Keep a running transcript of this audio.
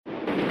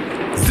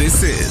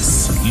This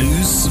is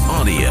Loose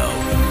Audio.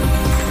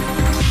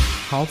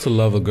 How to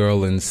Love a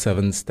Girl in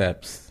 7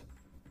 Steps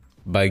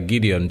by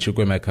Gideon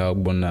Chukwemeka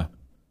Ogbonna.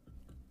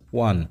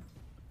 1.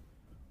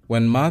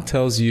 When Ma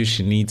tells you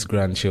she needs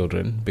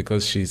grandchildren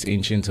because she's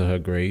inching to her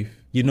grave,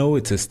 you know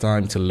it is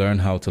time to learn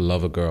how to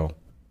love a girl.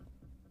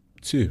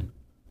 2.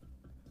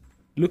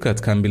 Look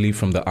at Kambili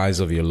from the eyes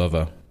of your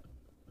lover.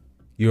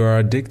 You are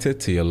addicted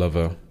to your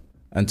lover,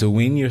 and to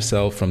wean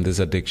yourself from this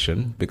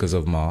addiction because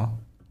of Ma,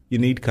 you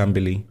need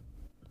Kambili.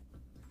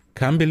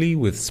 Kambili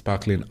with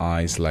sparkling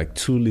eyes like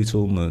 2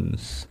 little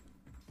moons,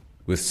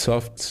 with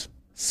soft,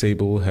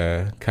 sable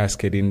hair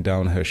cascading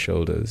down her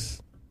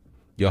shoulders.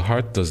 Your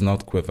heart does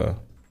not quiver,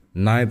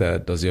 neither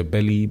does your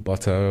belly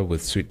butter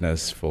with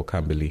sweetness for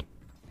Kambili.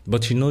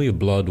 But you know your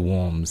blood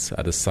warms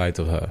at the sight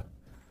of her,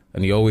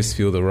 and you always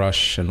feel the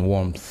rush and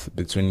warmth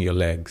between your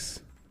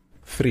legs.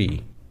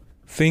 3.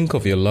 Think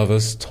of your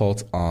lover's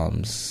taut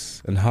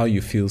arms and how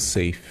you feel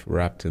safe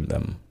wrapped in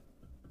them.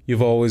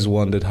 You've always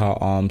wondered how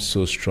arms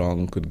so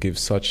strong could give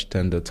such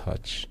tender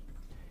touch.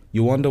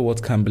 You wonder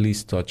what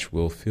Kambili's touch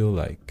will feel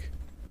like.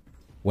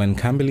 When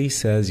Kambili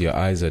says your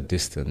eyes are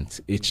distant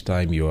each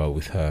time you are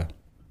with her,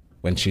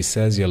 when she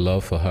says your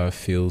love for her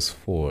feels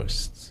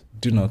forced,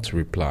 do not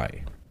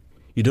reply.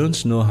 You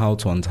don't know how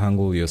to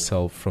untangle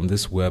yourself from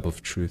this web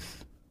of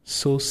truth,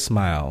 so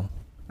smile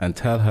and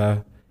tell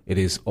her it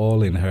is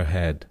all in her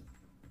head.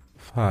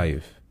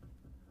 5.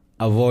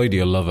 Avoid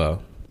your lover.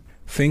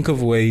 Think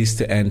of ways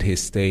to end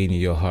his stay in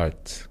your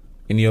heart,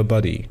 in your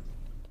body.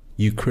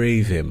 You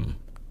crave him,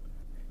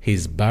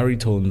 his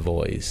baritone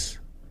voice,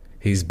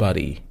 his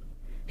body,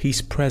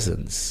 his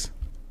presence.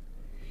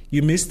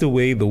 You miss the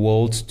way the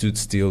world stood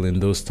still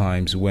in those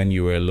times when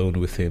you were alone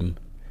with him,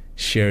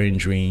 sharing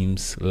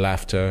dreams,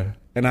 laughter,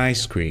 and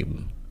ice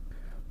cream.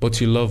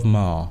 But you love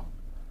Ma,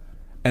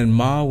 and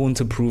Ma won't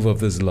approve of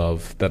this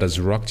love that has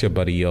rocked your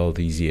body all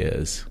these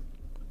years.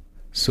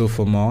 So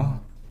for Ma,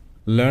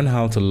 learn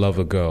how to love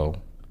a girl,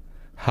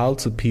 how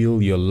to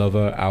peel your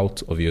lover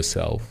out of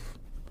yourself.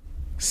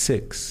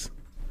 6.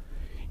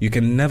 You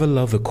can never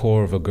love the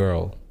core of a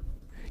girl.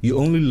 You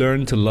only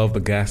learn to love the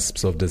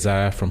gasps of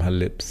desire from her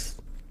lips,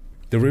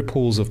 the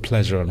ripples of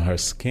pleasure on her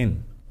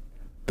skin,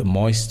 the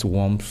moist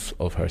warmth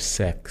of her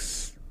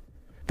sex.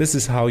 This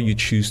is how you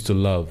choose to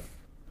love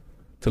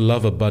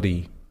a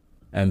body,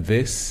 and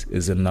this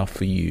is enough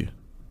for you.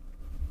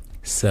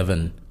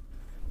 7.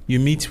 You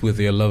meet with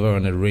your lover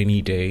on a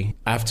rainy day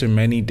after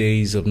many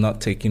days of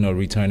not taking or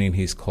returning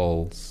his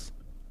calls.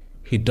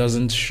 He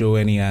doesn't show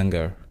any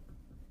anger.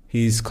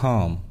 He is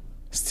calm,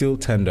 still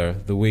tender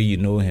the way you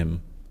know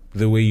him,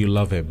 the way you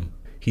love him.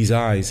 His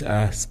eyes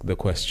ask the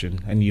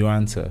question and you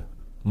answer.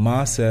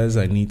 Ma says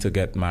I need to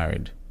get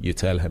married, you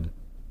tell him.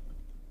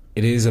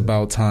 It is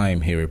about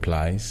time, he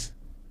replies.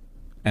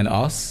 And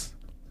us?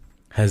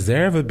 Has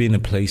there ever been a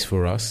place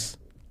for us?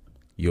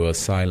 You are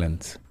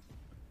silent.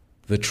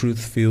 The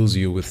truth fills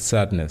you with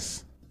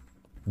sadness.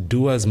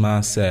 Do as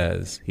Ma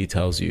says, he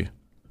tells you.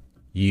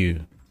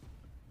 You.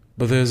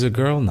 But there's a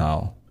girl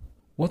now.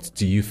 What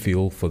do you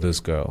feel for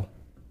this girl?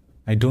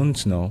 I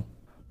don't know.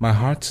 My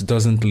heart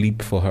doesn't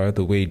leap for her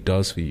the way it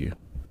does for you.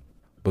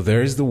 But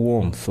there is the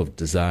warmth of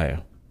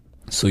desire.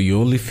 So you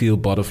only feel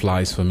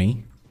butterflies for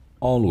me?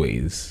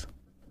 Always.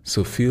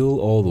 So feel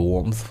all the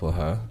warmth for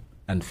her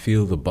and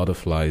feel the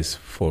butterflies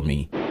for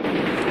me.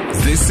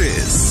 This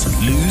is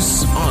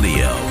Loose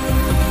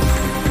Audio.